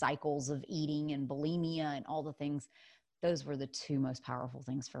bad cycles of eating and bulimia and all the things. Those were the two most powerful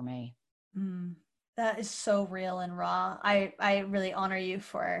things for me. That is so real and raw. I really honor you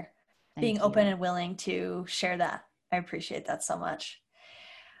for being Thank open you. and willing to share that. I appreciate that so much.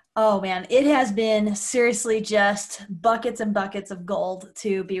 Oh man, it has been seriously just buckets and buckets of gold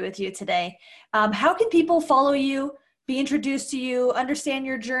to be with you today. How can people follow you, be introduced to you, understand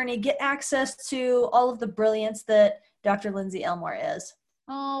your journey, get access to all of the brilliance that Dr. Lindsey Elmore is?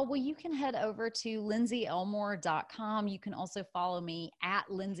 Oh, well, you can head over to lindseyelmore.com. You can also follow me at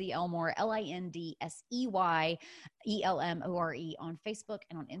Lindsey Elmore, LindseyElmore on Facebook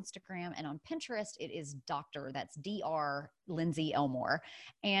and on Instagram, and on Pinterest. It is Dr. That's Dr. Lindsey Elmore.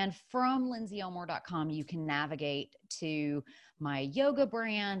 And from lindseyelmore.com, you can navigate to my yoga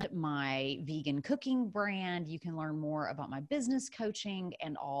brand, my vegan cooking brand. You can learn more about my business coaching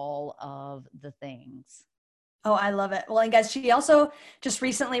and all of the things. Oh, I love it. Well, and guys, she also just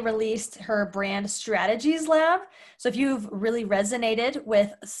recently released her brand strategies lab. So if you've really resonated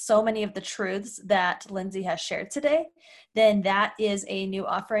with so many of the truths that Lindsey has shared today, then that is a new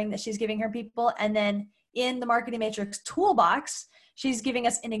offering that she's giving her people. And then in the Marketing Matrix toolbox, she's giving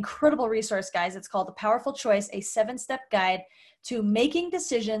us an incredible resource, guys. It's called The Powerful Choice, a 7-step guide to making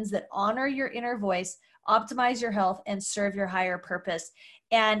decisions that honor your inner voice, optimize your health, and serve your higher purpose.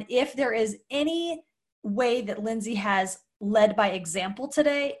 And if there is any way that Lindsey has led by example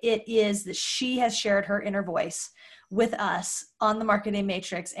today, it is that she has shared her inner voice with us on the Marketing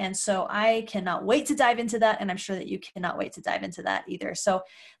Matrix. And so I cannot wait to dive into that. And I'm sure that you cannot wait to dive into that either. So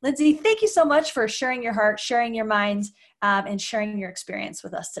Lindsey, thank you so much for sharing your heart, sharing your mind, and sharing your experience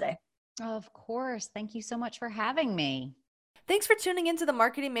with us today. Of course. Thank you so much for having me. Thanks for tuning into the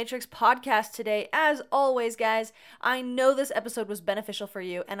Marketing Matrix podcast today. As always, guys, I know this episode was beneficial for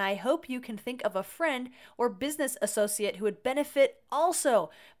you, and I hope you can think of a friend or business associate who would benefit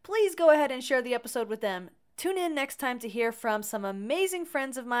also. Please go ahead and share the episode with them. Tune in next time to hear from some amazing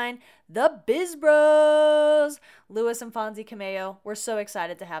friends of mine, the Biz Bros, Louis and Fonzie Cameo. We're so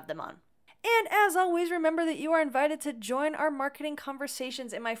excited to have them on. And as always, remember that you are invited to join our marketing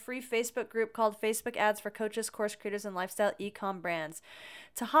conversations in my free Facebook group called Facebook Ads for Coaches, Course Creators, and Lifestyle Ecom Brands.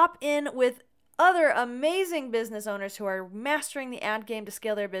 To hop in with other amazing business owners who are mastering the ad game to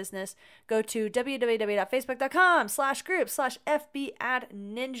scale their business, go to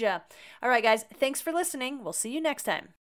www.facebook.com/group/FBAdNinja. All right, guys, thanks for listening. We'll see you next time.